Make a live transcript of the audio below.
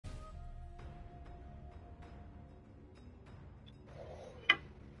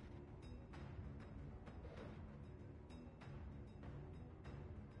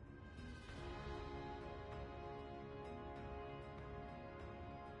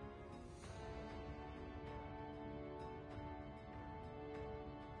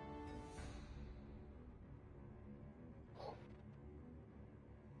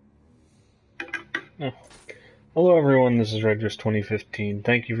Oh. Hello everyone, this is Redress 2015.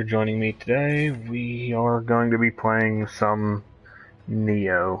 Thank you for joining me today. We are going to be playing some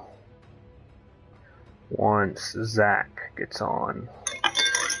Nioh once Zach gets on.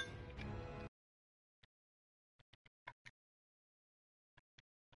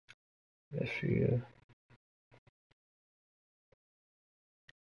 If you...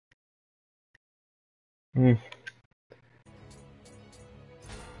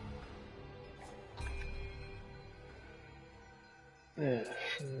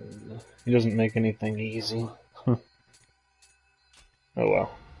 He doesn't make anything easy. Oh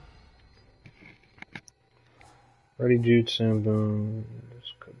well. Ready Jutsu, boom.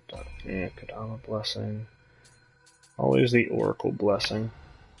 Yeah, Kodama Blessing. Always the Oracle Blessing.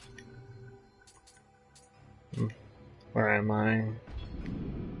 Where am I?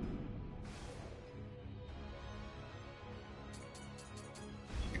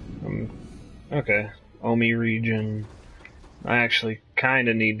 Okay. Omi region. I actually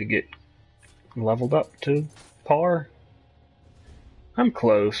kinda need to get leveled up to par. I'm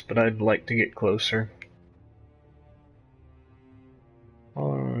close, but I'd like to get closer.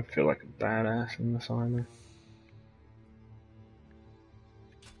 Oh, I feel like a badass in this armor.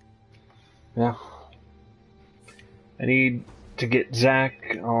 Yeah. I need to get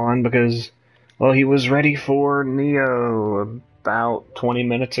Zach on because, well, he was ready for Nioh about 20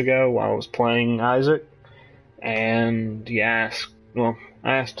 minutes ago while I was playing Isaac. And he asked, well,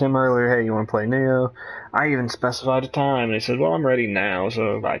 I asked him earlier, hey, you want to play Nioh? I even specified a time, and he said, well, I'm ready now.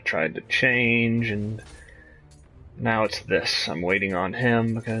 So I tried to change, and now it's this. I'm waiting on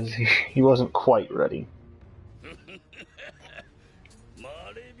him because he wasn't quite ready.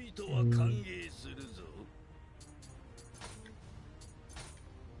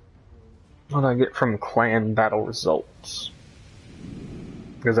 What did I get from clan battle results?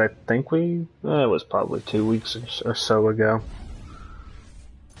 Because I think it was probably 2 weeks or so ago.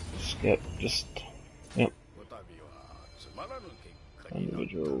 Skip, yep.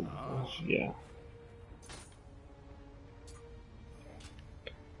 Individual, yeah.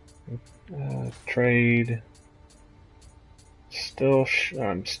 Trade.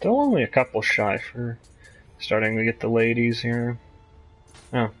 I'm still only a couple shy for starting to get the ladies here.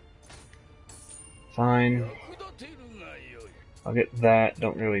 Oh. Fine. I'll get that,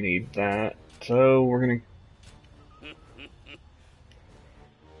 don't really need that. So we're gonna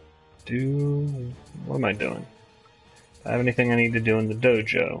do... What am I doing? Do I have anything I need to do in the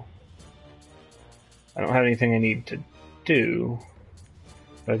dojo? I don't have anything I need to do,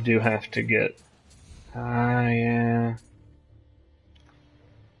 but I do have to get... yeah.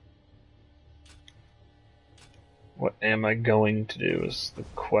 What am I going to do is the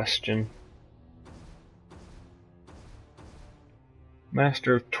question.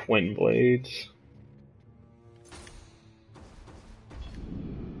 Master of Twin Blades.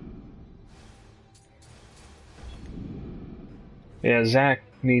 Yeah, Zach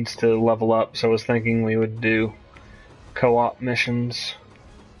needs to level up, so I was thinking we would do co-op missions.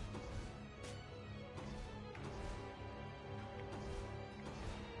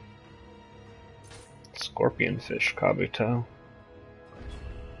 Scorpionfish Kabuto.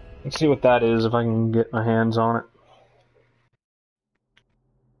 Let's see what that is if I can get my hands on it.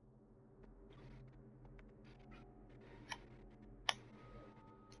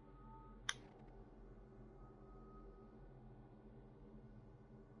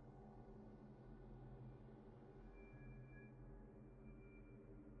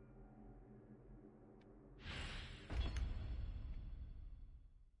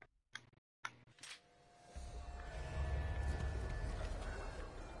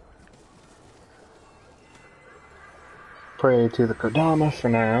 Pray to the Kodama for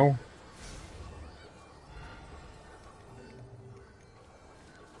now.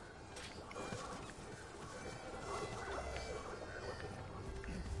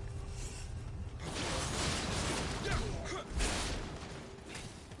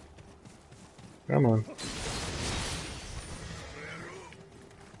 Come on.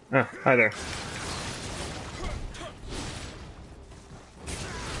 Ah, hi there.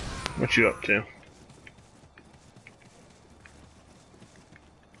 What you up to?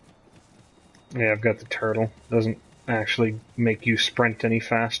 Yeah, I've got the turtle. Doesn't actually make you sprint any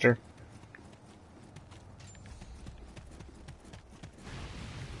faster.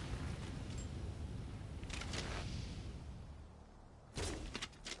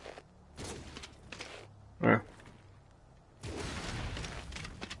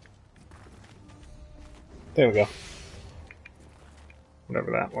 There we go.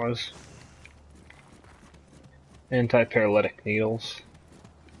 Whatever that was. Anti-paralytic needles.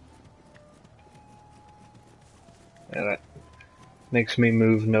 Yeah, that makes me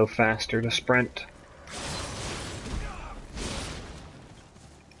move no faster to sprint.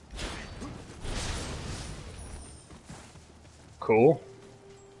 Cool.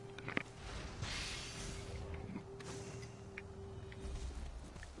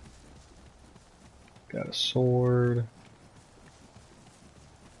 Got a sword.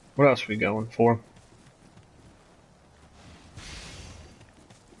 What else are we going for?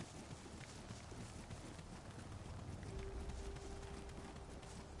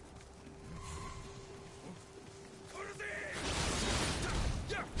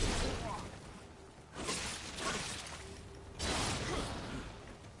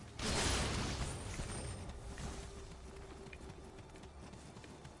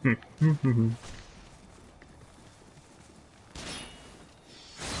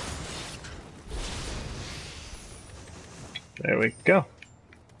 There we go.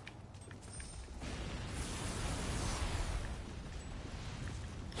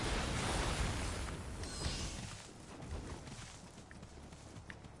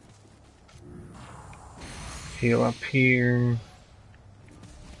 Heal up here.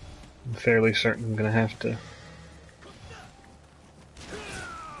 I'm fairly certain I'm gonna have to.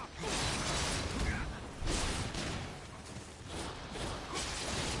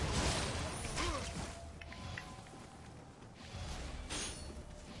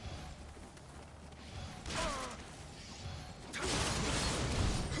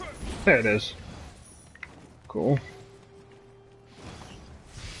 There it is. Cool.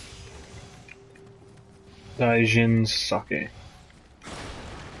 Daijin Sake.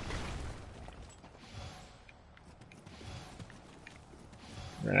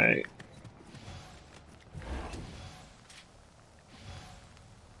 Right.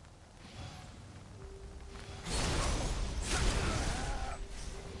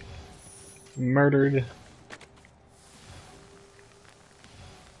 Murdered.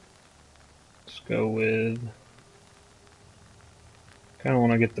 Let's go with... Kinda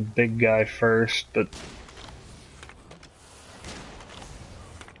wanna get the big guy first, but...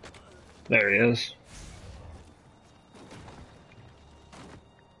 There he is.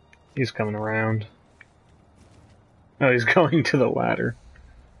 He's coming around. Oh, he's going to the ladder.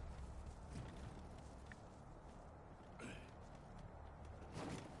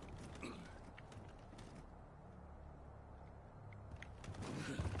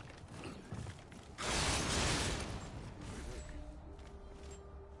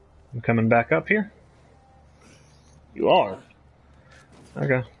 I'm coming back up here? You are?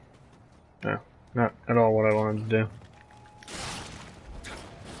 Okay. No, not at all what I wanted to do.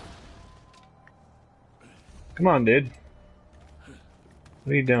 Come on, dude.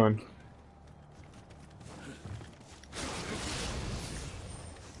 What are you doing?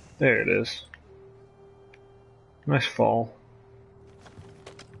 There it is. Nice fall.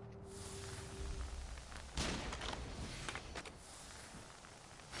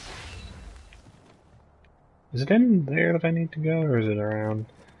 Is it in there that I need to go, or is it around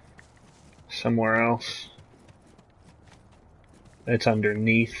somewhere else? It's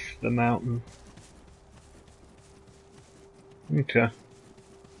underneath the mountain. Okay.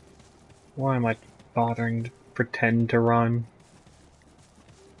 Why am I bothering to pretend to run?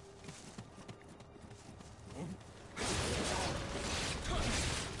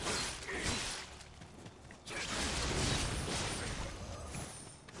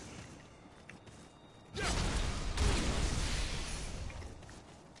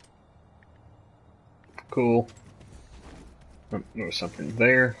 Cool. Oh, there was something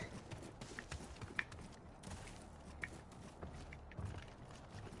there.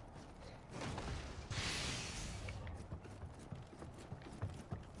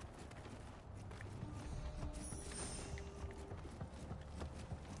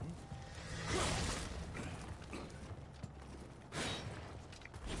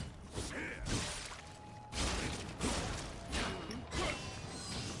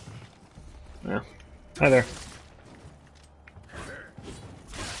 Yeah. Hi there.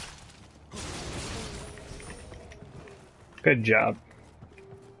 Good job.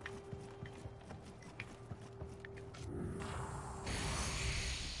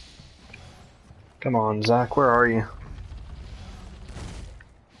 Come on, Zach, where are you?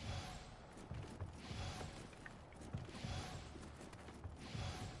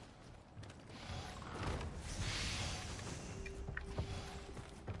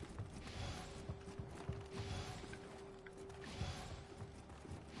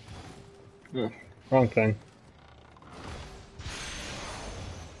 Wrong thing.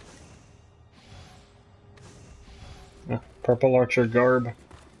 Purple archer garb.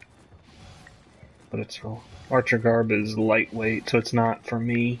 But it's Archer garb is lightweight, so it's not for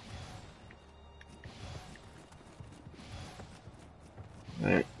me.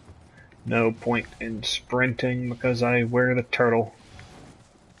 Right. No point in sprinting because I wear the turtle.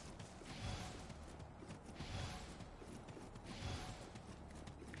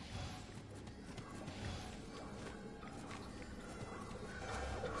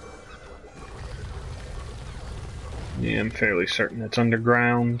 Yeah, I'm fairly certain it's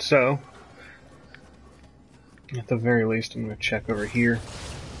underground, so at the very least I'm going to check over here.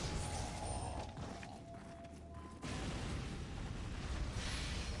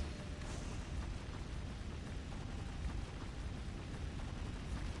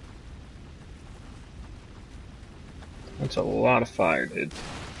 That's a lot of fire, dude.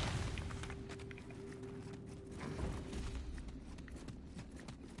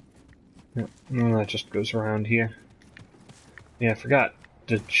 Yep, and that just goes around here. Yeah, I forgot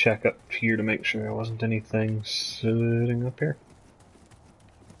to check up here to make sure there wasn't anything sitting up here.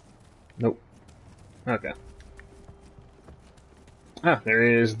 Nope. Okay. Ah, there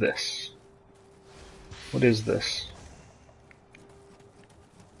is this. What is this?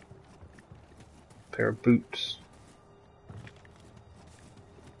 Pair of boots.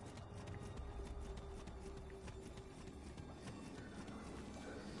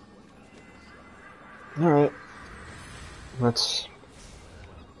 Alright. Let's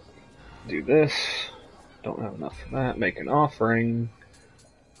do this. Don't have enough for that. Make an offering.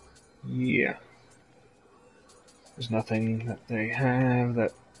 Yeah. There's nothing that they have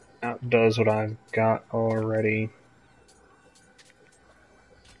that outdoes what I've got already.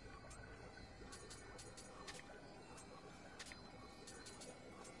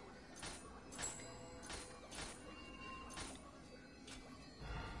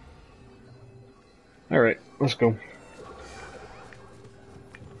 Alright, let's go.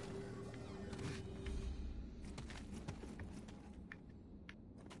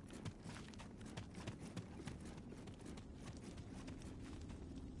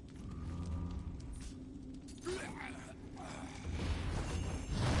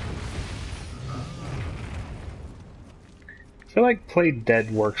 I feel like Play Dead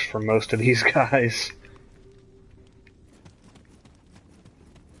works for most of these guys.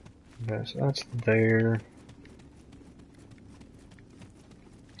 Okay, so that's there.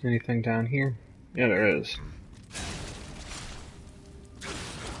 Anything down here? Yeah, there is.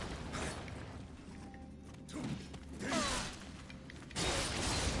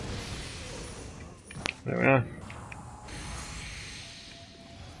 There we are.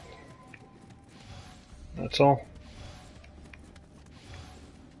 That's all.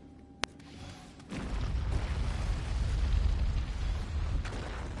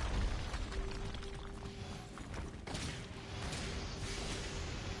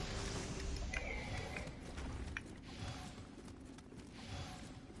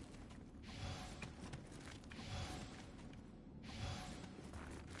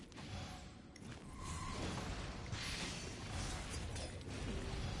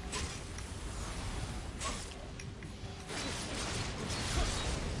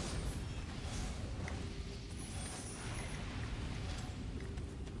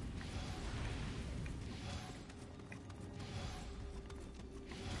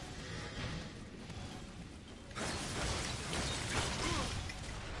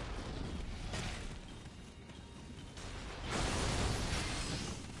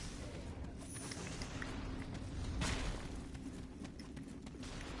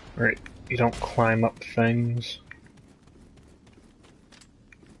 Right, you don't climb up things.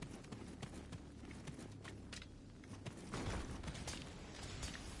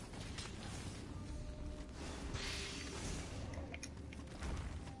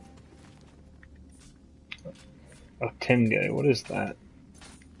 A Tenge, what is that?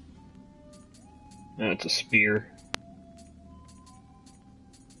 Oh, it's a spear.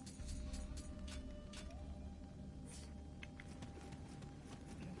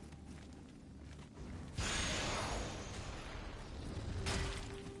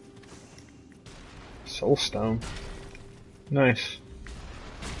 Soulstone. Nice.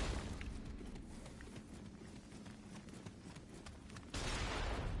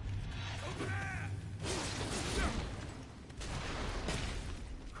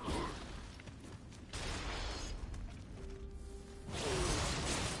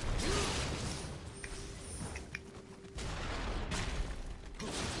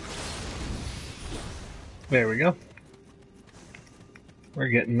 There we go. We're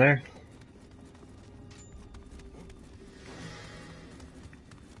getting there.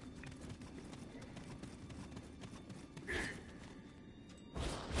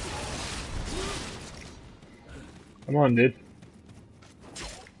 Come on, dude.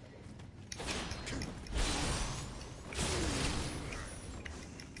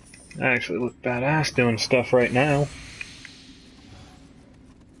 I actually look badass doing stuff right now.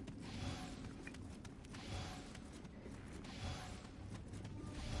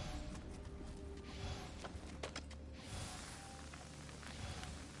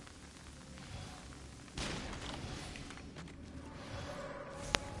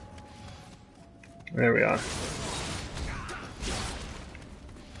 There we are.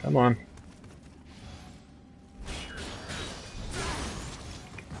 Come on.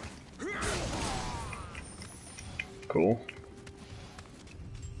 Cool.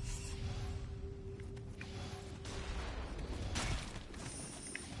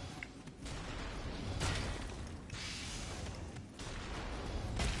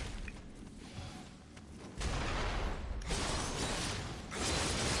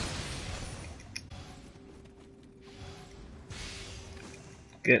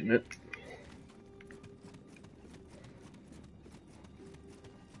 Getting it.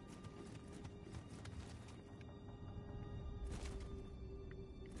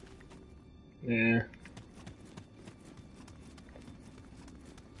 Yeah.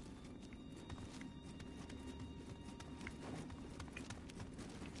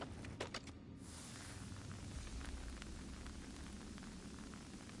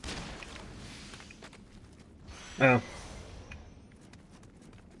 Oh.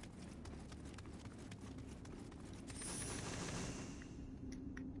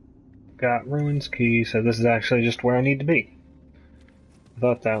 Got Ruins Key, so this is actually just where I need to be. I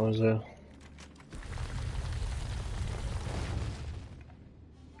thought that was a...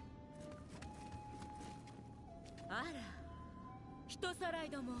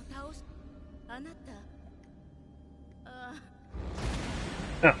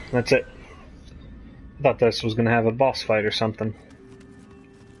 Oh, that's it. I thought this was gonna have a boss fight or something.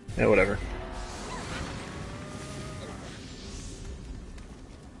 Yeah, whatever.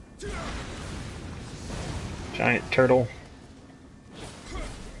 Giant turtle.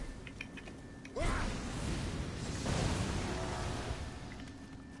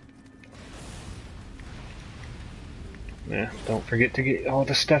 Yeah, don't forget to get all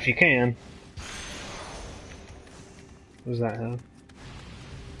the stuff you can. What does that have?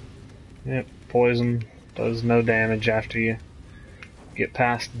 Yep, poison. Does no damage after you get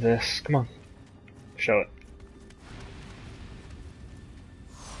past this. Come on. Show it.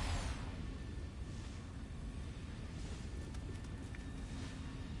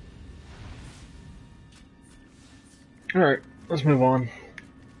 Alright, let's move on.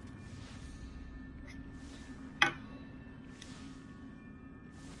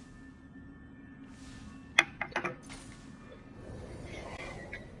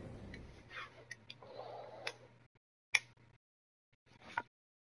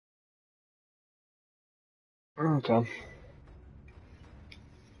 Okay.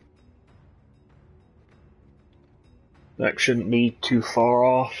 That shouldn't be too far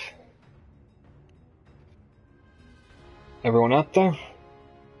off. Everyone up there?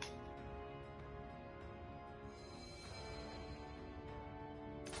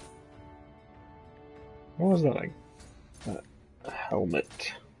 What was that like? A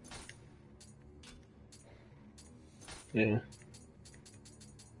helmet. Yeah.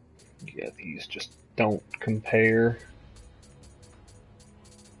 Yeah, these just don't compare.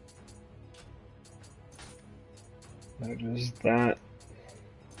 There's that.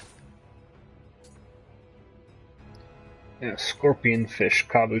 Yeah, scorpion fish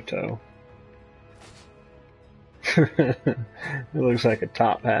kabuto. It looks like a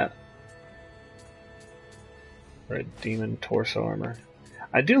top hat. Red demon torso armor.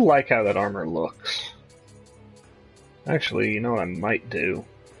 I do like how that armor looks. Actually, you know what I might do?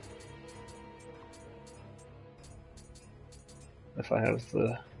 If I have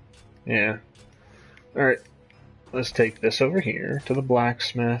the... Yeah. Alright. Let's take this over here to the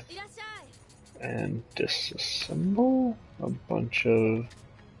blacksmith and disassemble a bunch of...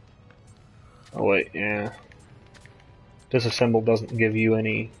 Oh wait, yeah. Disassemble doesn't give you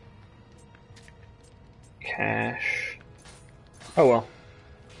any cash. Oh well.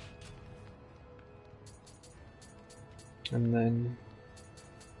 And then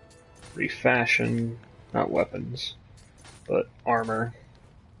refashion, not weapons, but armor.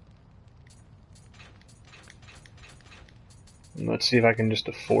 And let's see if I can just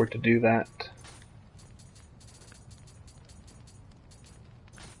afford to do that.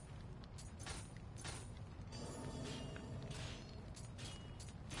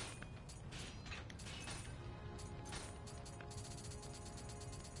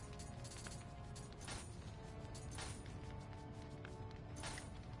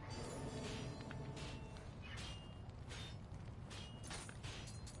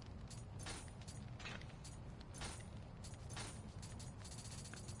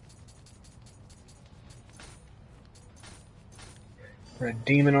 Red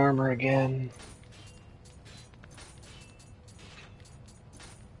demon armor again.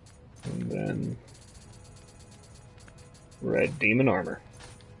 And then red demon armor.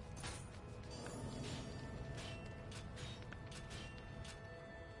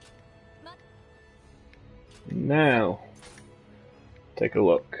 Now, take a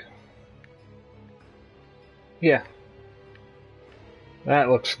look. Yeah, that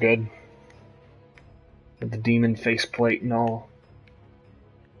looks good. With the demon faceplate and all.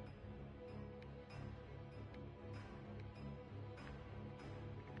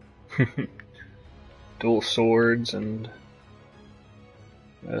 Dual swords and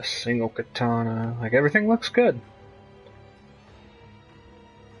a single katana. Like, everything looks good.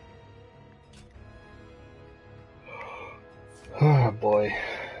 Oh boy,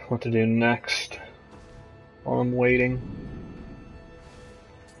 what to do next while I'm waiting.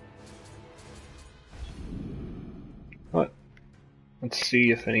 What? Let's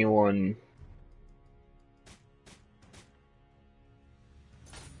see if anyone...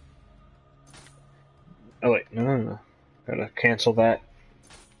 Oh wait, no. Gotta cancel that.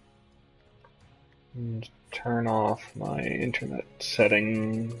 And turn off my internet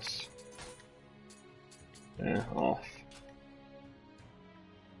settings. Yeah, off.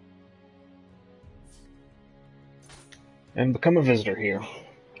 And become a visitor here.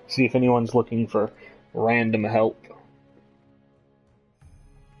 See if anyone's looking for random help.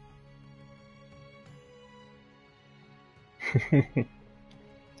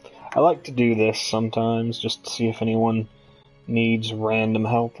 I like to do this sometimes, just to see if anyone needs random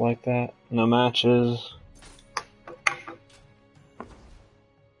help like that. No matches.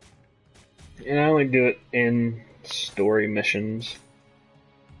 And I only do it in story missions.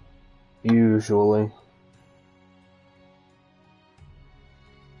 Usually.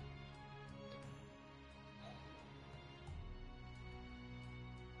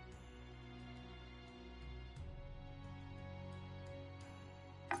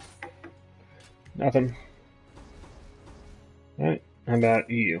 Nothing. Alright, how about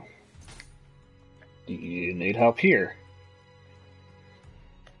you? Do you need help here?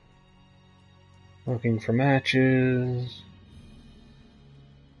 Looking for matches.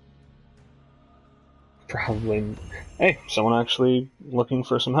 Probably. Hey, someone actually looking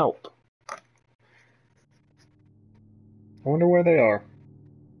for some help. I wonder where they are.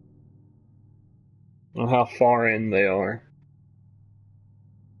 Or how far in they are.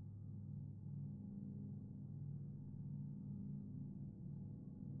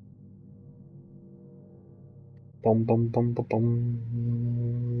 Bum bum bum bum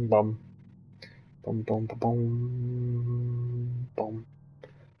bum bum bum bum bum bum.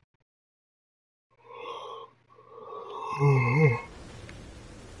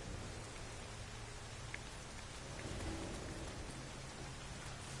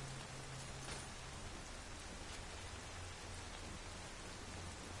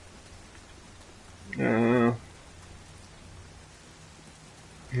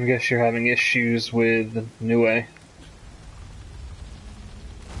 I guess you're having issues with Nioh.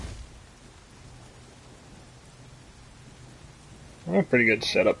 A pretty good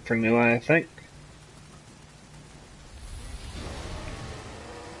setup for Nioh, I think.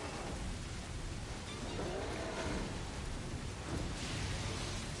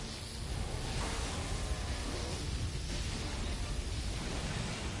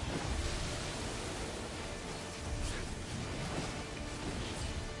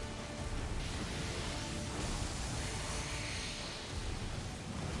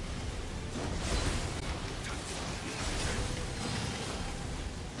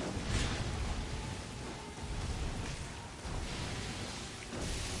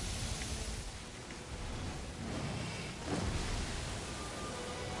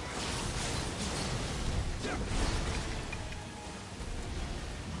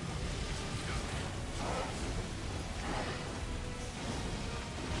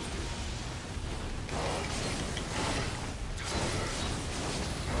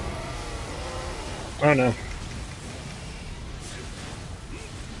 Oh no.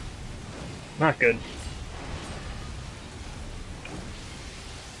 Not good.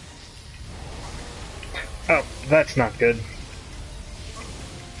 Oh, that's not good.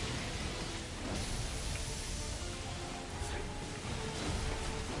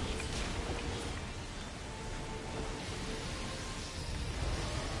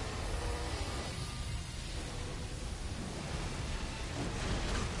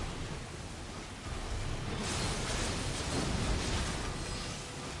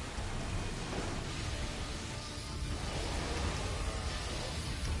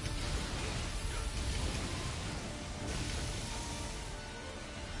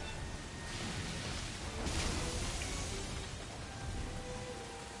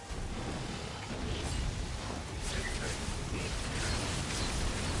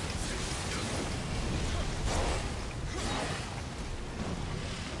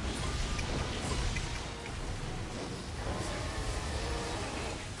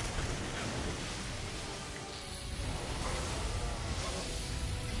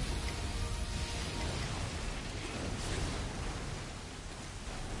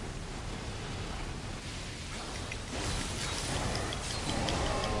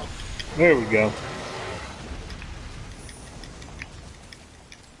 There we go.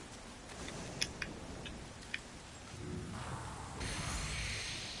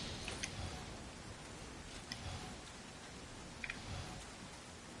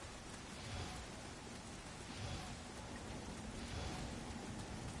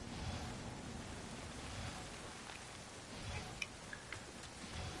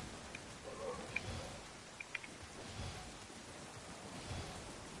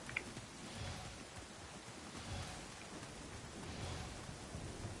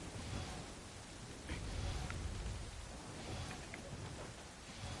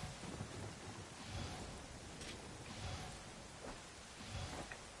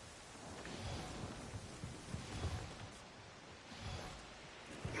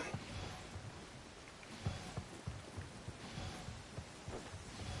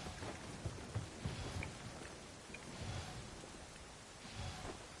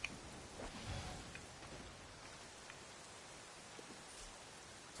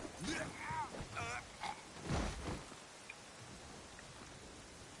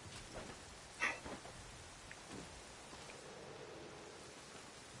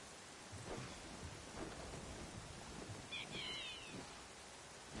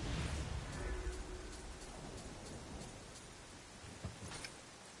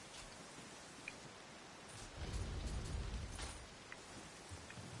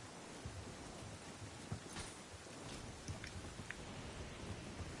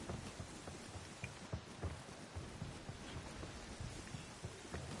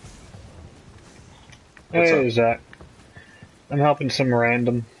 What's Hey, up? Zach. I'm helping some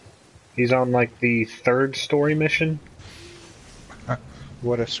random. He's on like the third story mission.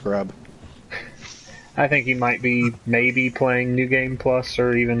 What a scrub. I think he might be maybe playing New Game Plus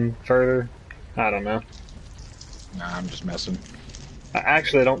or even further. I don't know. Nah, I'm just messing.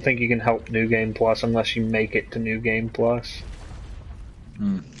 Actually, I don't think you can help New Game Plus unless you make it to New Game Plus.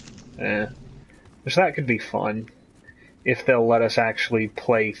 Hmm. Eh. Which that could be fun if they'll let us actually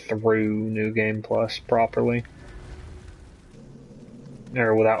play through New Game Plus properly,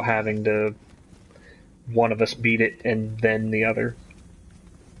 or without having to one of us beat it and then the other.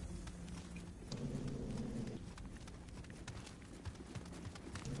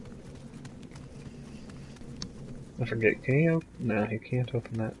 I forget. Can he open? No, he can't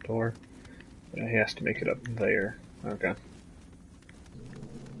open that door. Yeah, he has to make it up there. Okay.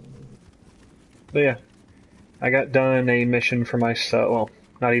 But yeah, I got done a mission for myself. Well,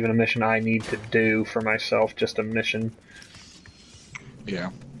 not even a mission I need to do for myself, just a mission. Yeah.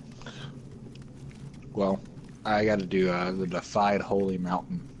 Well, I got to do the Defied Holy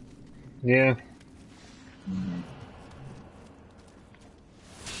Mountain. Yeah, Hmm.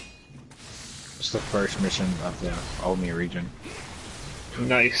 It's the first mission of the Omi region.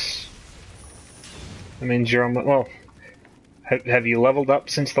 nice. That means you're almost. Well, have you leveled up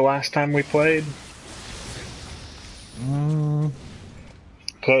since the last time we played? Mm.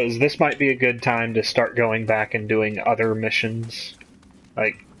 Because this might be a good time to start going back and doing other missions,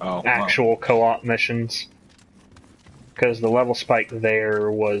 like Oh, well. actual co-op missions. Because the level spike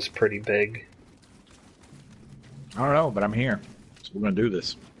there was pretty big. I don't know, but I'm here. So we're going to do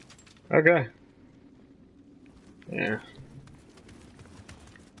this. Okay. Yeah.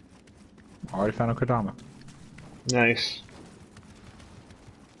 Already found a Kodama. Nice.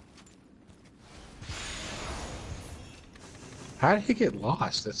 How did he get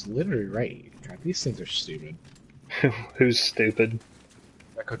lost? That's literally right. God, these things are stupid. Who's stupid?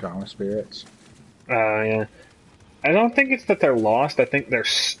 The Kodama spirits. Yeah. I don't think it's that they're lost. I think they're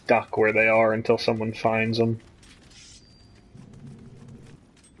stuck where they are until someone finds them.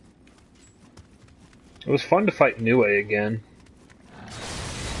 It was fun to fight Nioh again.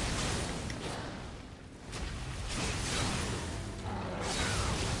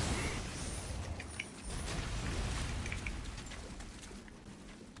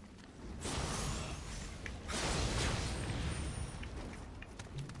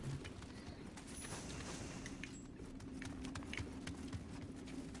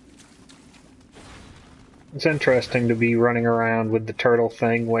 It's interesting to be running around with the turtle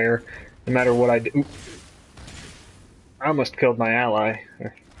thing where no matter what I do. Oop, I almost killed my ally.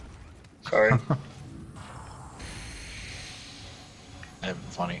 Sorry.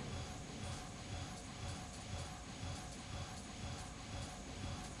 Funny.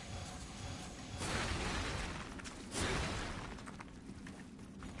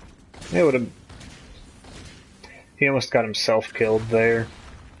 It would have. He almost got himself killed there.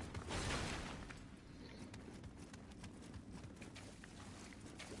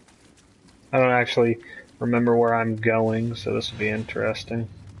 I don't actually remember where I'm going, so this will be interesting.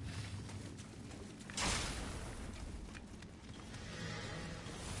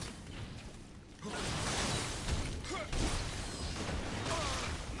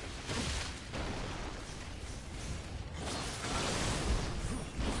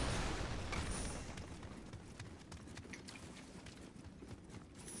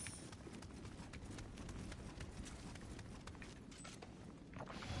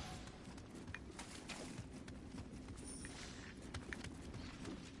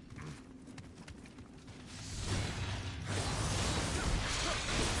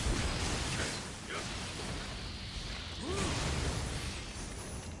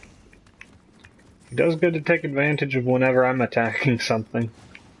 He does good to take advantage of whenever I'm attacking something.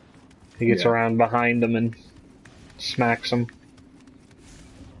 He gets Yeah. around behind them and smacks them.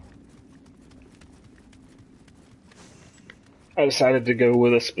 I decided to go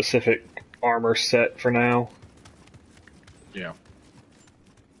with a specific armor set for now. Yeah.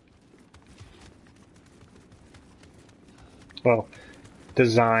 Well,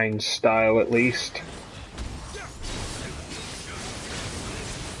 design style at least.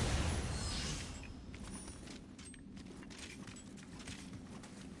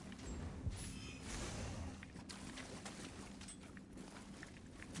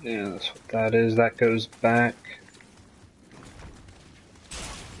 Yeah, that's what that is. That goes back.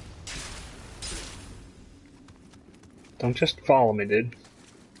 Don't just follow me, dude.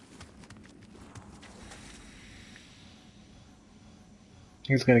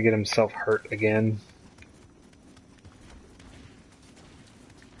 He's gonna get himself hurt again.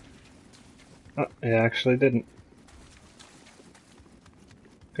 Oh, he actually didn't.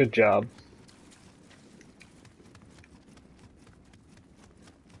 Good job.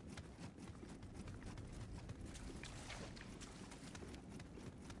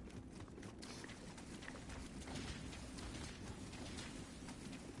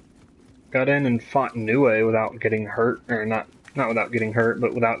 Got in and fought Nioh without getting hurt, or not without getting hurt,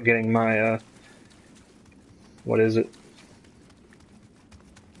 but without getting my what is it?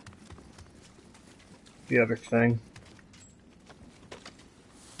 The other thing.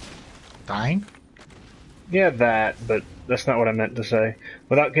 Dying? Yeah, that, but that's not what I meant to say.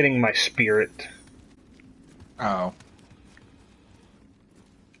 Without getting my spirit. Oh.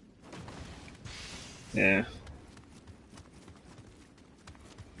 Yeah.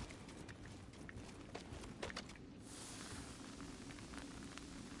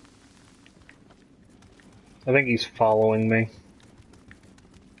 I think he's following me.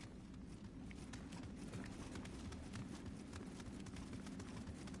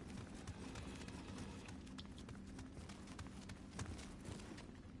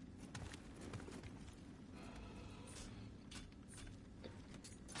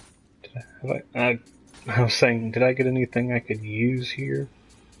 I was saying, did I get anything I could use here?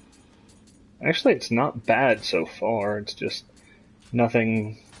 Actually, it's not bad so far. It's just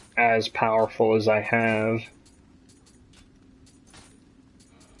nothing as powerful as I have.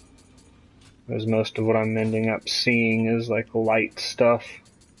 Because most of what I'm ending up seeing is like light stuff.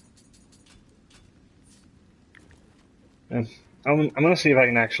 And I'm gonna see if I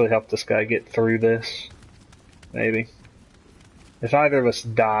can actually help this guy get through this. Maybe. If either of us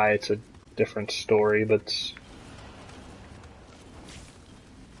die, it's a different story, but...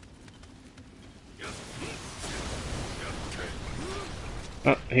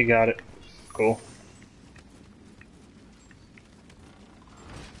 Oh, he got it. Cool.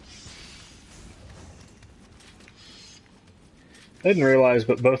 I didn't realize,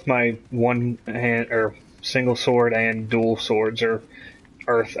 but both my one hand or single sword and dual swords are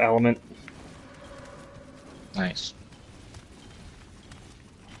earth element. Nice.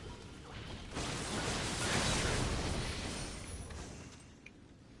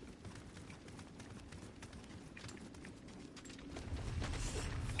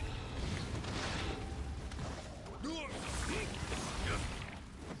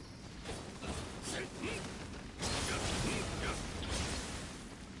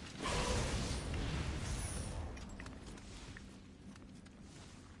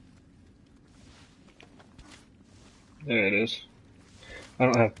 There it is. I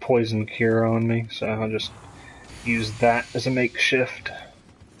don't have poison cure on me, so I'll just use that as a makeshift.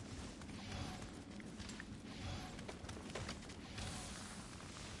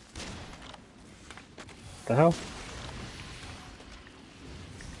 The hell?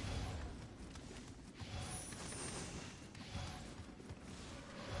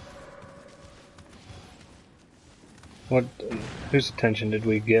 What? Whose attention did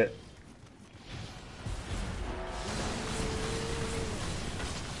we get?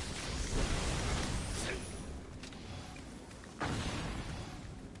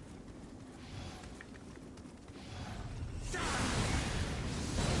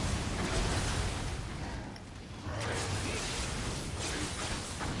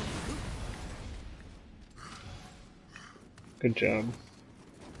 Good job.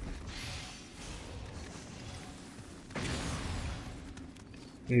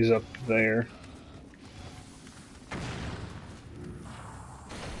 He's up there.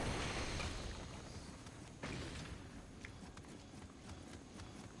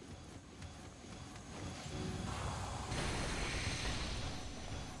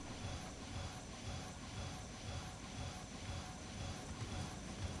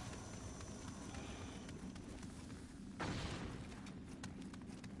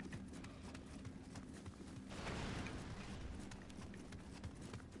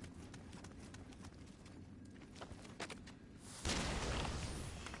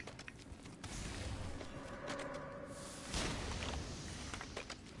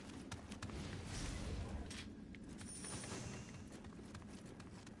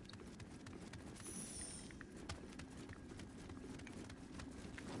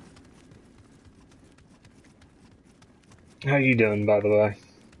 How you doing, by the way?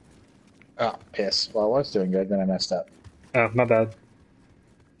 Oh, piss. Well, I was doing good, then I messed up. Oh, my bad.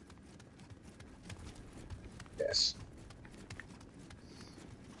 Piss.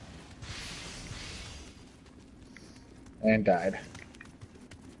 And died.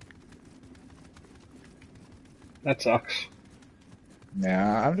 That sucks.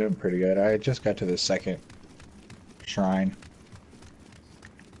 Yeah, I'm doing pretty good. I just got to the second shrine.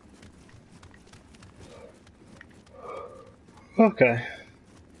 Okay.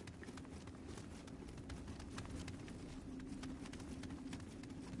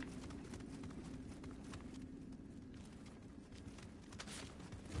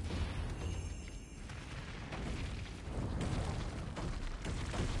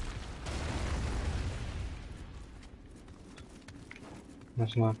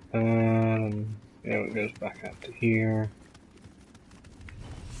 That's not bad. And yeah, it goes back out to here.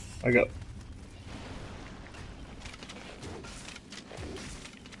 I go.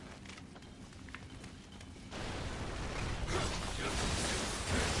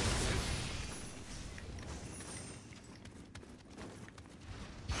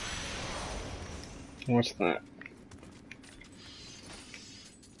 What's that?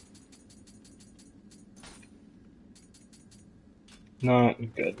 Not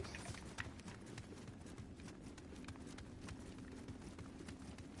good.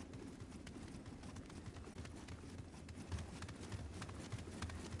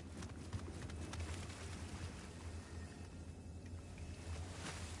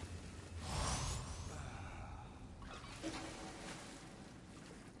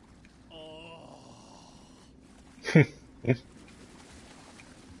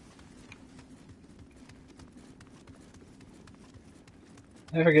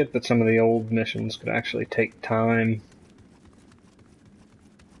 I forget that some of the old missions could actually take time.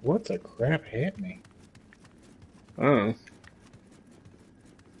 What the crap hit me? Oh,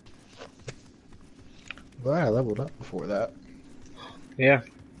 Glad I leveled up before that. yeah.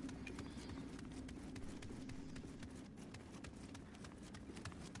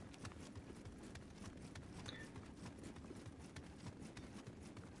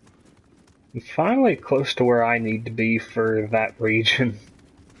 I'm finally close to where I need to be for that region.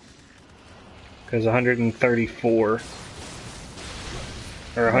 Because 134 or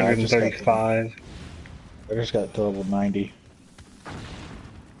Yeah, I 135. just got to level 90.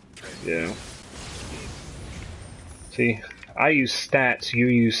 Yeah. See, I use stats, you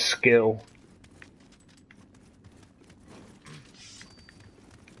use skill.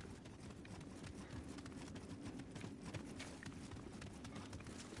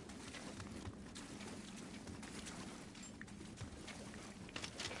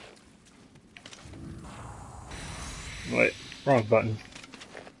 Wait, wrong button.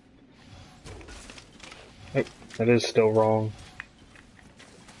 Oh, that is still wrong.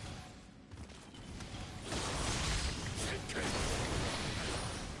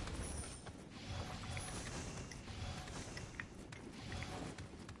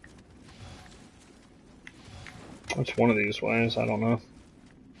 Which one of these ways? I don't know.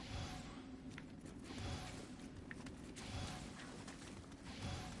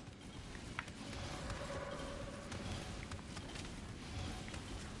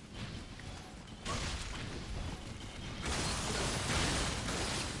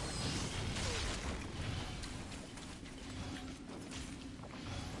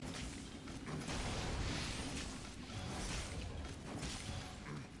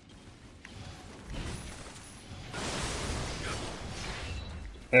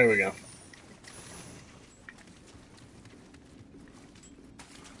 There we go.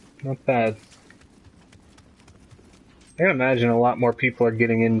 Not bad. I can imagine a lot more people are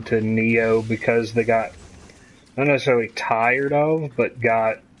getting into Nioh because they got not necessarily tired of, but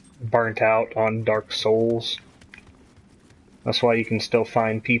got burnt out on Dark Souls. That's why you can still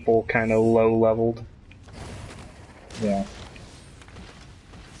find people kind of low leveled. Yeah.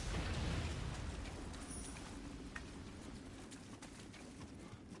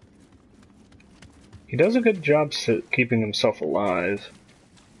 He does a good job keeping himself alive.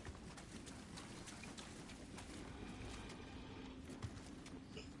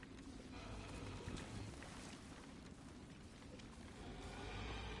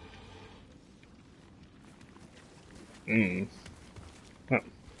 Hmm. Oh,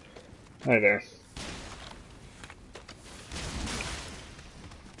 hi there.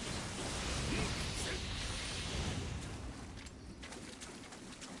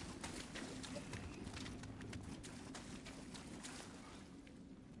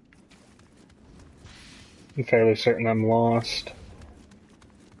 I'm fairly certain I'm lost.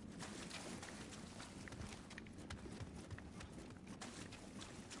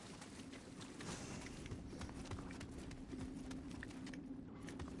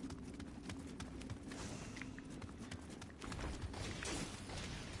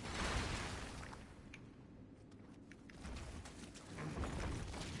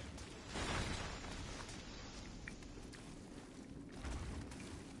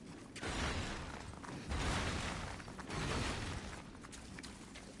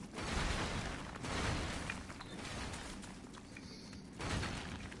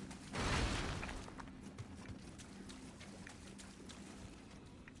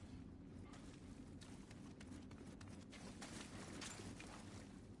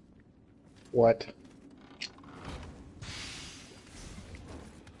 What?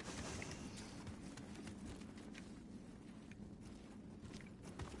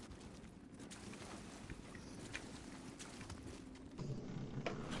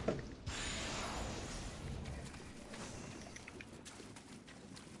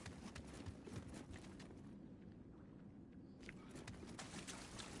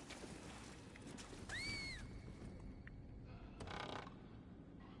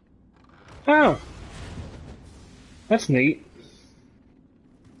 Oh, that's neat.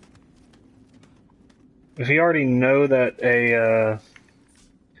 If you already know that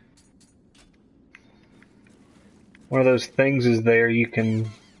one of those things is there, you can.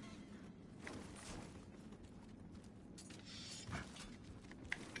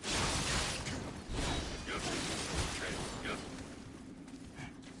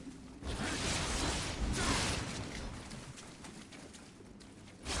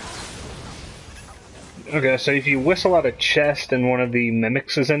 Okay, so if you whistle at a chest and one of the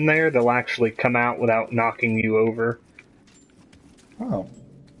mimics is in there, they'll actually come out without knocking you over. Oh.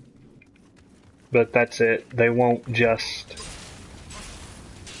 But that's it. They won't just.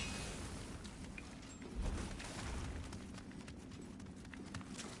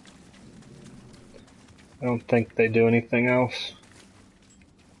 I don't think they do anything else.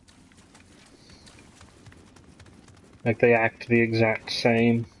 Like they act the exact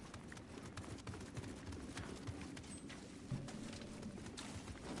same.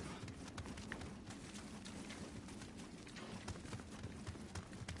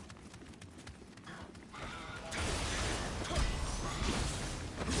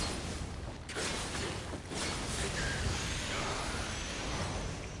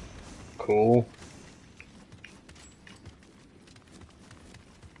 Cool.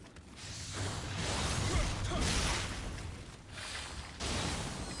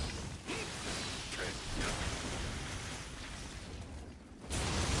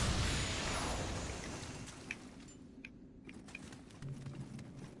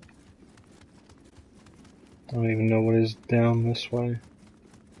 I don't even know what is down this way.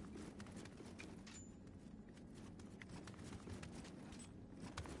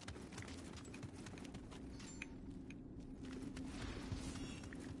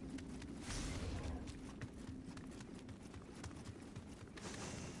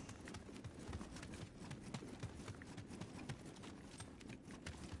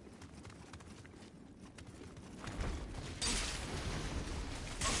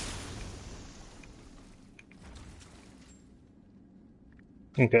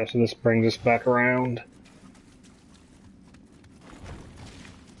 Okay, so this brings us back around.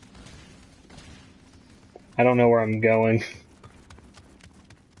 I don't know where I'm going.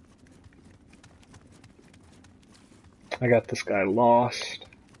 I got this guy lost.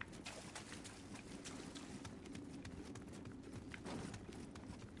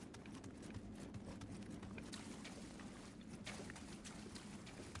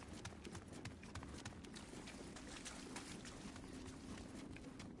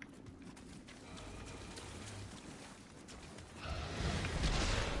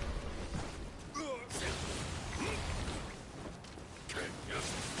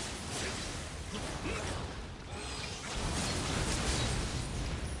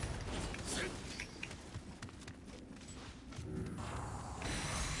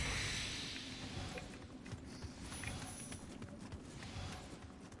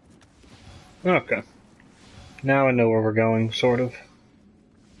 Okay. Now I know where we're going, sort of.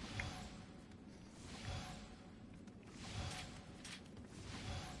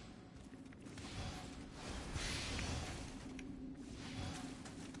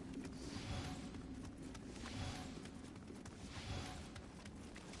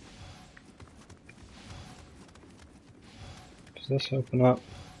 Does this open up?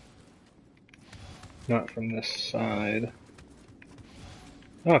 Not from this side.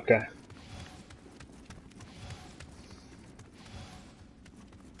 Okay.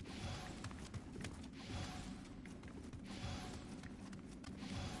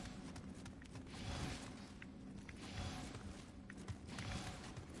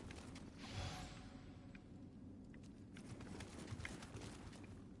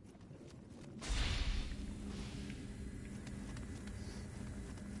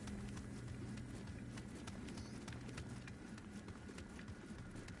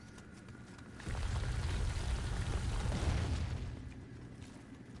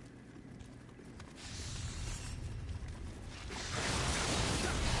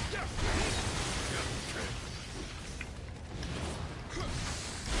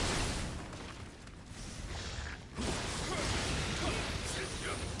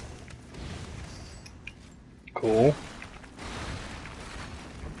 Cool.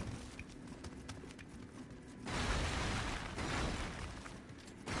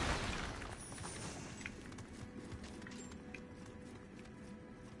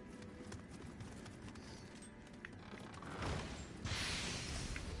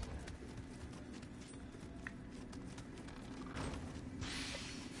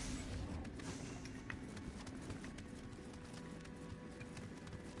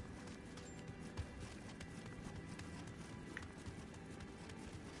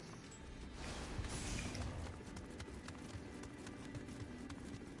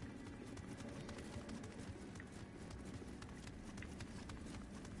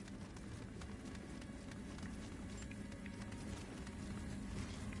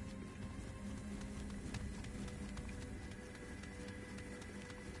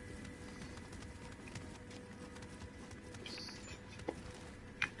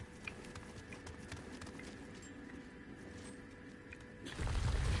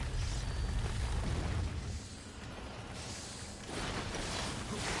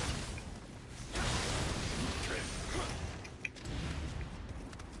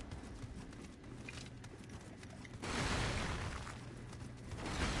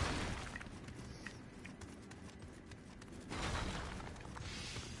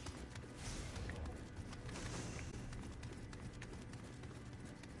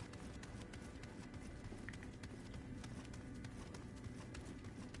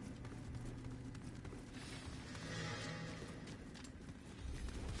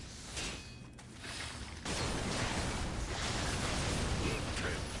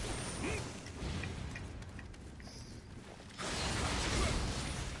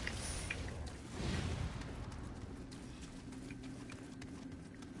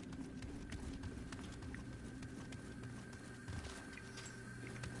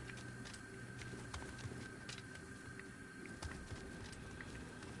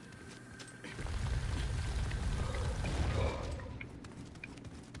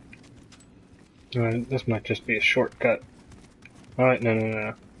 This might just be a shortcut. Alright,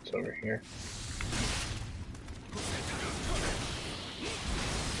 no. It's over here.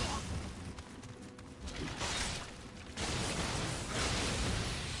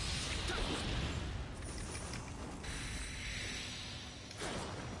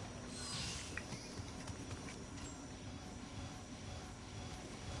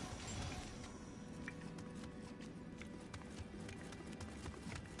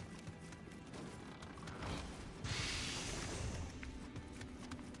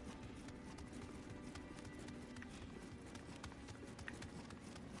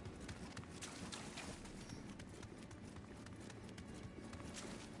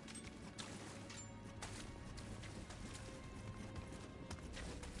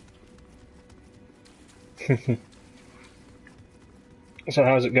 So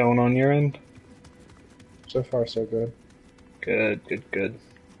how's it going on your end? So far, so good. Good.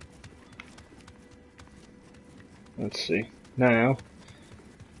 Let's see. Now,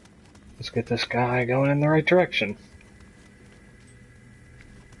 let's get this guy going in the right direction.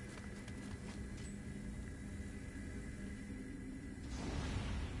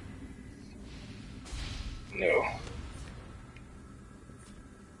 No.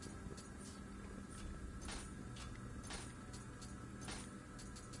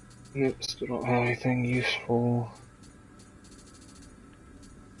 Nope, still don't have anything useful.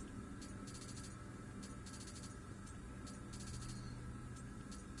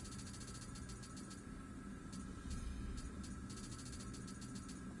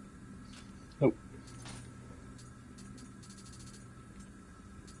 Nope.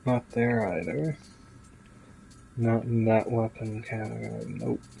 Not there either. Not in that weapon category.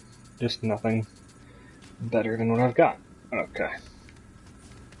 Nope. Just nothing better than what I've got. Okay.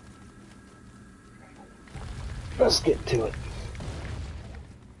 Let's get to it.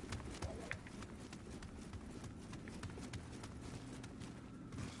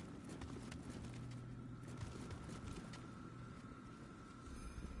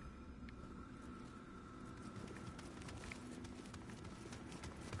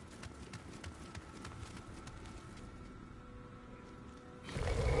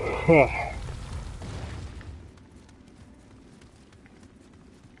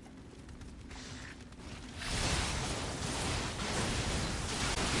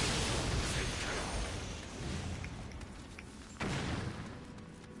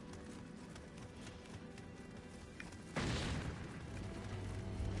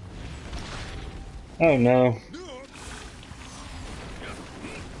 Oh no.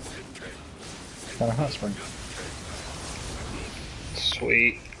 Got a hot spring.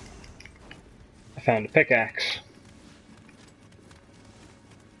 Sweet. I found a pickaxe.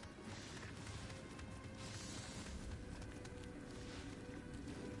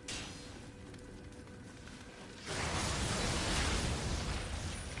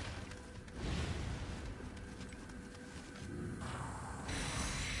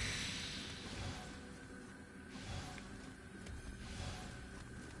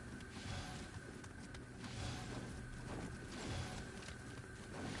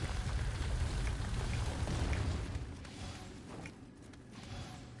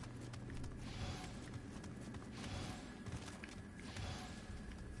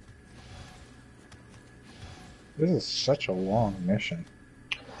 This is such a long mission.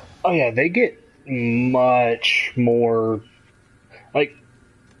 Oh yeah, they get much more like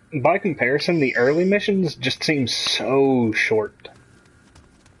by comparison, the early missions just seem so short.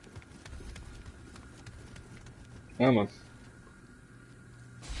 Come on.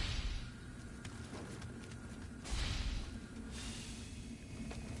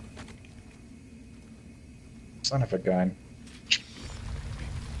 Son of a gun.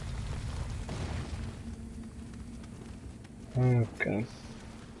 Okay.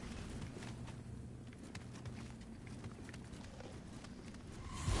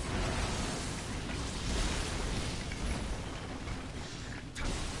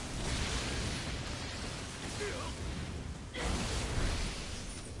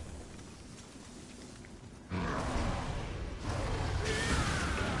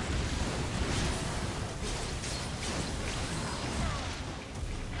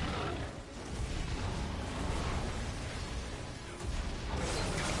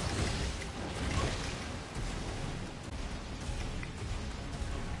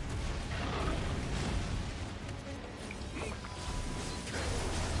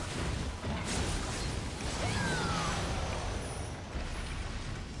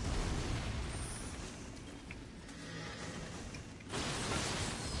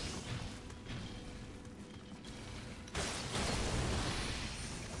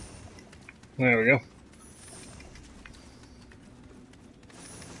 There we go.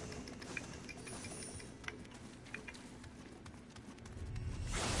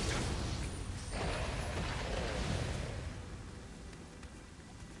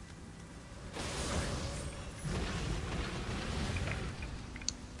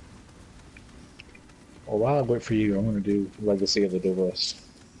 Well, while I wait for you, I'm going to do Legacy of the Duelist.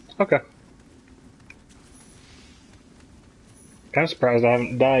 Okay. Kind of surprised I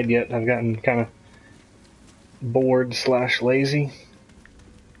haven't died yet. I've gotten kind of bored slash lazy.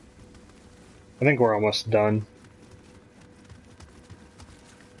 I think we're almost done.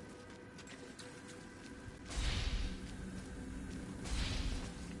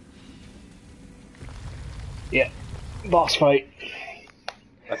 Yeah. Boss fight.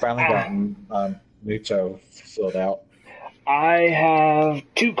 I finally got Ah. Muto filled out. I have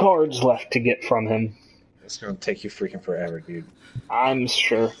 2 cards left to get from him. It's going to take you freaking forever, dude. I'm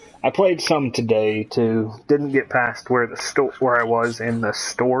sure. I played some today too. Didn't get past where I was in the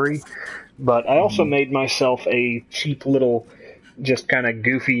story, but I also Mhm. made myself a cheap little, just kind of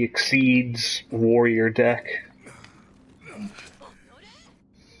goofy exceeds warrior deck.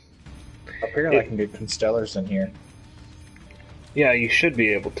 Apparently, I It, can get Constellars in here, yeah, you should be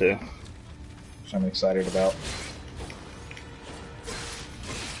able to. which I'm excited about.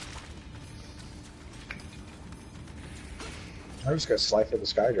 I just got Slife of the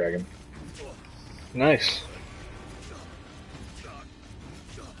Sky Dragon. Nice.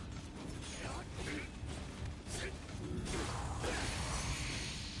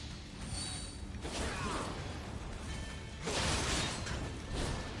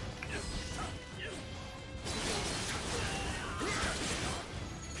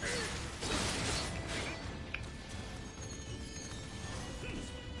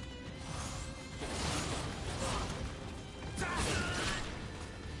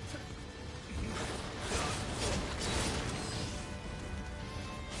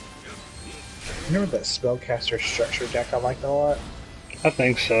 You remember that Spellcaster Structure deck I liked a lot? I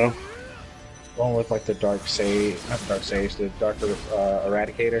think so. One with like the Dark Sage, not the Dark Sage, the Dark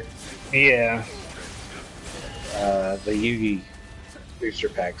Eradicator. Yeah, The Yugi booster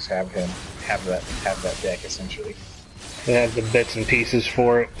packs have that deck essentially. they have the bits and pieces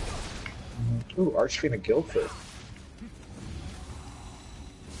for it. Ooh, Archfiend Guildford.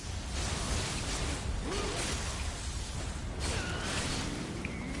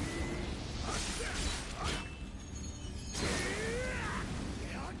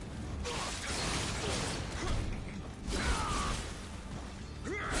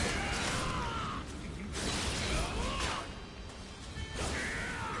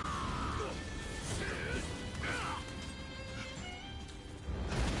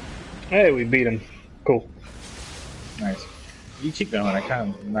 Hey, we beat him. Cool. Nice. You keep going. I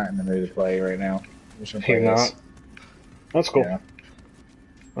kind of not in the mood to play right now. I'm just gonna You're play not. this. That's cool. Yeah.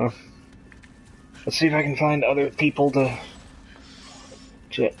 Well, let's see if I can find other people to.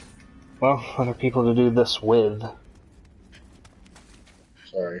 Well, other people to do this with.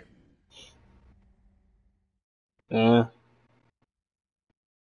 Sorry. Yeah.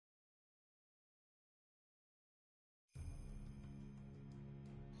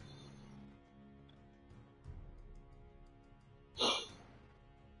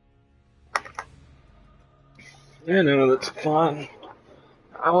 Yeah, no, that's fine.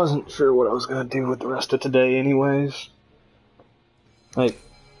 I wasn't sure what I was gonna do with the rest of today, anyways. Like,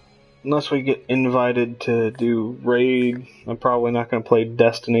 unless we get invited to do raid, I'm probably not gonna play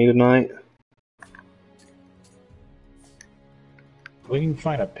Destiny tonight. We can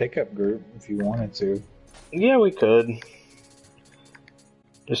find a pickup group if you wanted to. Yeah, we could.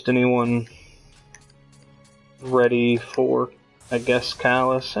 Just anyone ready for, I guess,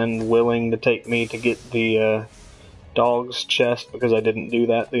 Callus and willing to take me to get the dog's chest because I didn't do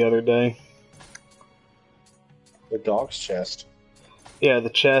that the other day. The dog's chest. Yeah, the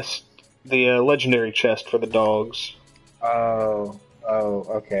chest, the legendary chest for the dogs. Oh,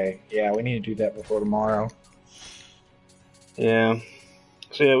 okay. Yeah, we need to do that before tomorrow. Yeah.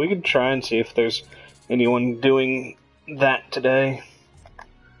 So yeah, we could try and see if there's anyone doing that today.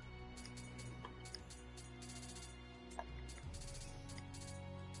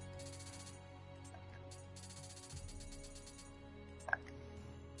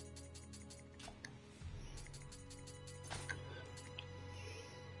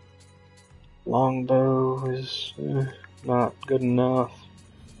 Longbow is not good enough.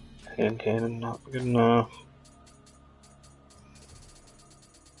 Hand cannon not good enough.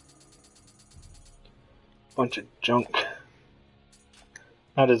 Bunch of junk.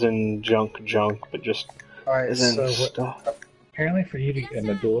 Not as in junk, but just Alright, as in so stuff. apparently for you to get in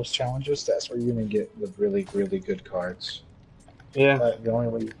the duelist challenges, that's where you're gonna get the really, really good cards. Yeah, But the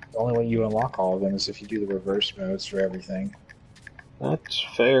only way you unlock all of them is if you do the reverse modes for everything. that's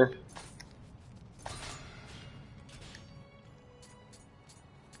fair.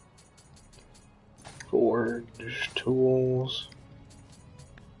 Forge tools.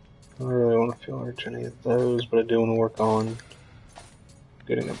 I don't really want to forge any of those, but I do want to work on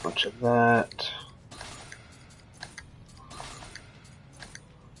getting a bunch of that.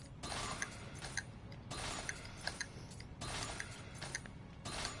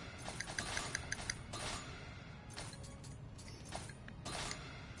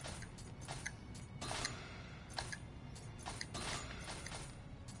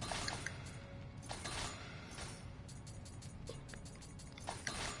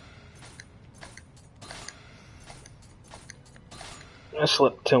 I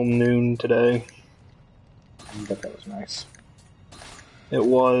slept till noon today. I bet that was nice. It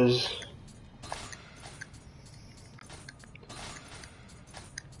was.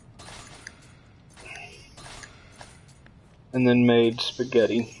 And then made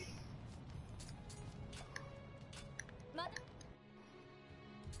spaghetti.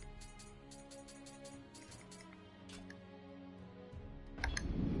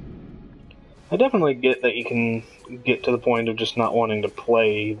 I definitely get that you can get to the point of just not wanting to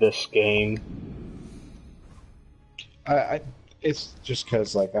play this game. I it's just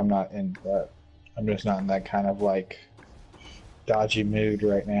because like I'm not in that. I'm just not in that kind of like dodgy mood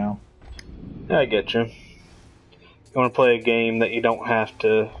right now. I get you. You want to play a game that you don't have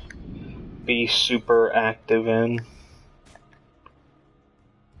to be super active in.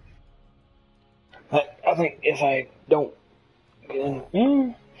 I think if I don't get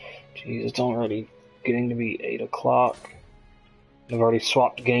in, jeez, it's already getting to be 8 o'clock. I've already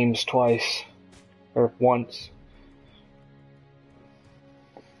swapped games twice, or once.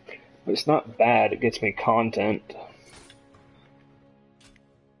 But it's not bad, it gets me content.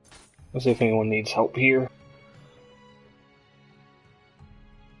 Let's see if anyone needs help here.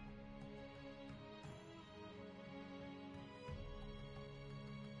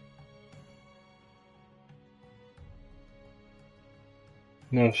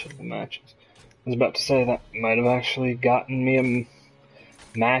 No shuttle matches. I was about to say that might have actually gotten me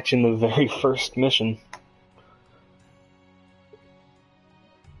a match in the very first mission.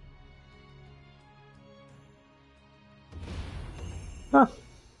 Huh.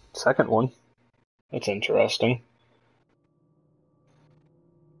 Second one. That's interesting.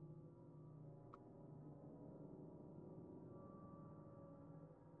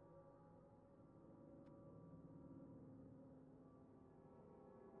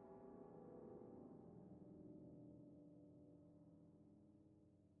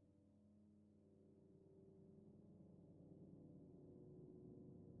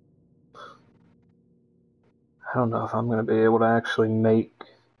 I don't know if I'm going to be able to actually make...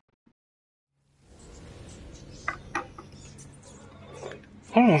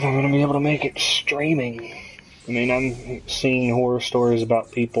 I don't know if I'm going to be able to make it streaming. I mean, I'm seeing horror stories about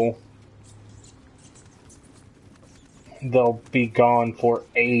people. They'll be gone for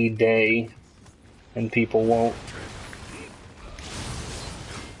a day, and people won't.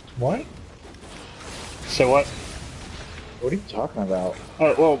 What? So what? What are you talking about?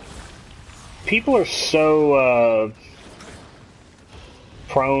 Well, people are so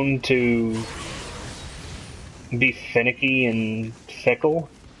prone to be finicky and fickle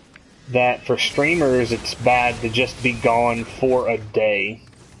that for streamers it's bad to just be gone for a day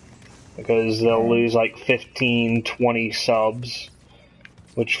because they'll lose like 15, 20 subs,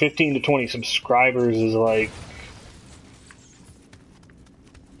 which 15 to 20 subscribers is like,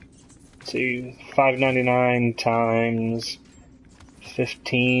 let's see, $5.99 times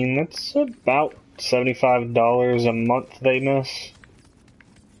 15, that's about $75 a month they miss.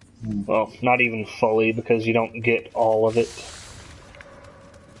 Well, not even fully because you don't get all of it.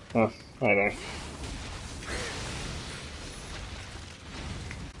 Oh, hi there.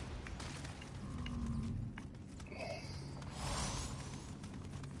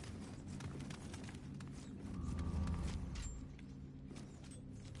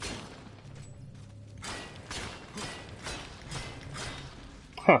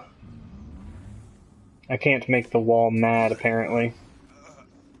 Huh. I can't make the wall mad, apparently.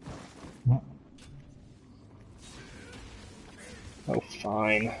 Oh,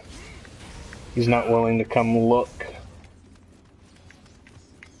 fine. He's not willing to come look.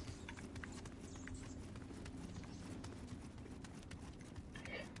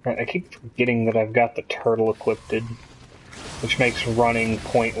 I keep forgetting that I've got the turtle equipped, which makes running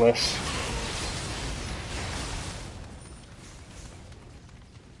pointless.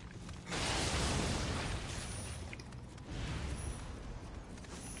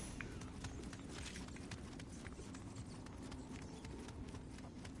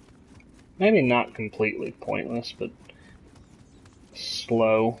 Maybe not completely pointless, but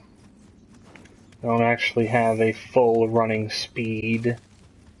slow. I don't actually have a full running speed.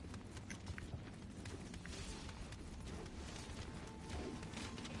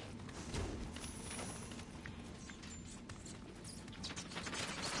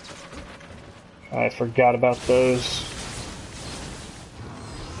 I forgot about those.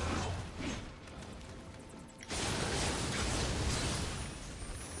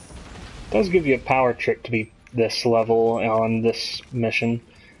 It does give you a power trick to be this level on this mission.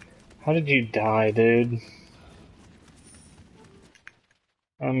 How did you die, dude?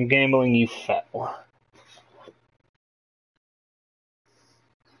 I'm gambling you fell.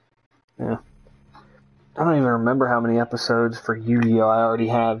 Yeah. I don't even remember how many episodes for Yu-Gi-Oh! I already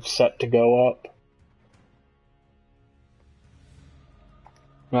have set to go up.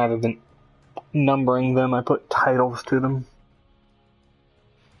 Rather than numbering them, I put titles to them.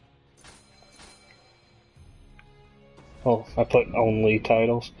 Oh, I put only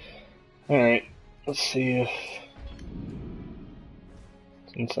titles. Alright, let's see if...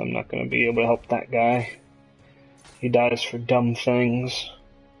 Since I'm not going to be able to help that guy. He dies for dumb things.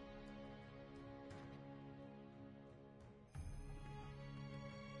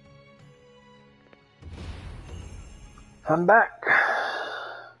 I'm back.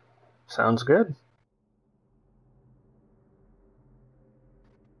 Sounds good.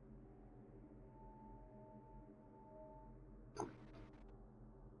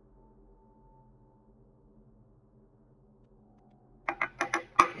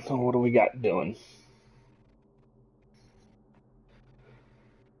 So what do we got doing?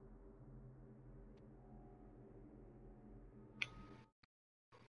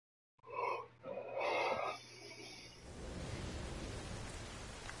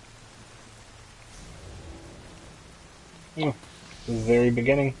 Oh, the very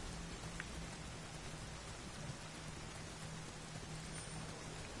beginning.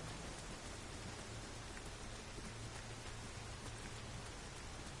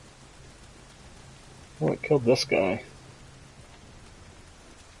 What killed this guy?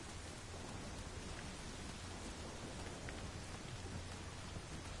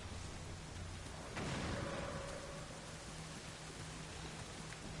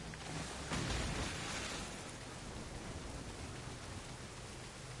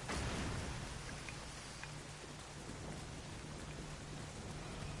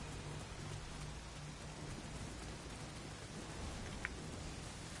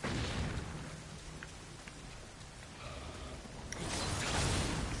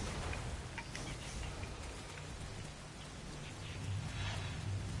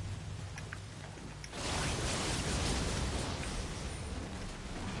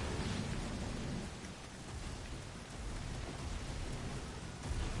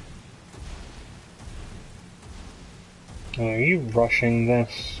 Are you rushing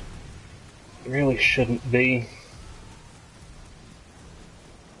this? You really shouldn't be.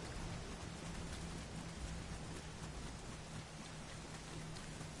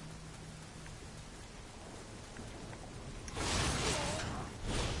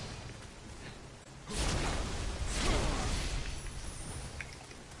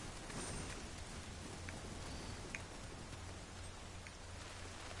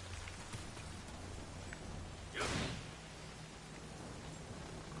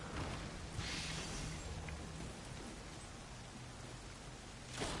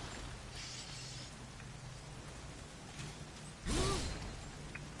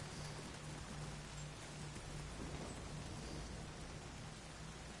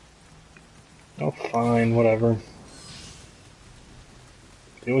 Oh, fine, whatever.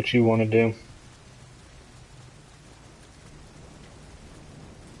 Do what you want to do.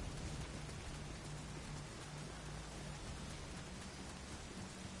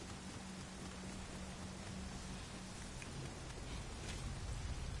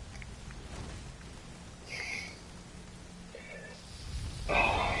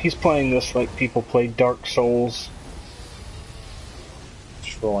 He's playing this like people play Dark Souls.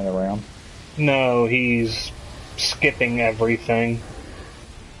 Just rolling around. No, he's skipping everything.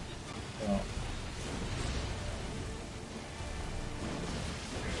 Oh.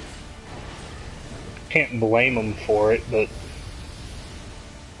 Can't blame him for it, but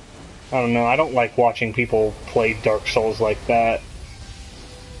I don't know. I don't like watching people play Dark Souls like that.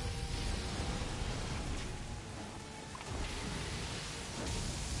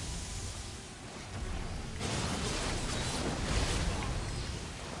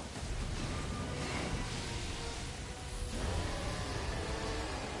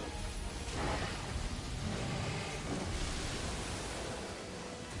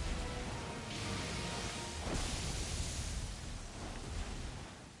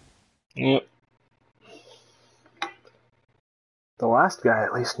 Yep. The last guy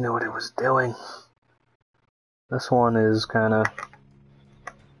at least knew what he was doing. This one is kind of...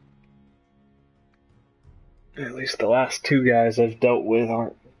 At least the last two guys I've dealt with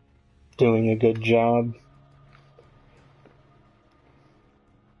aren't doing a good job.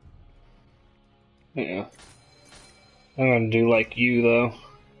 Yeah. I'm gonna do like you, though.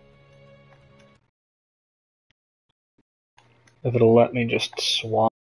 If it'll let me just swap.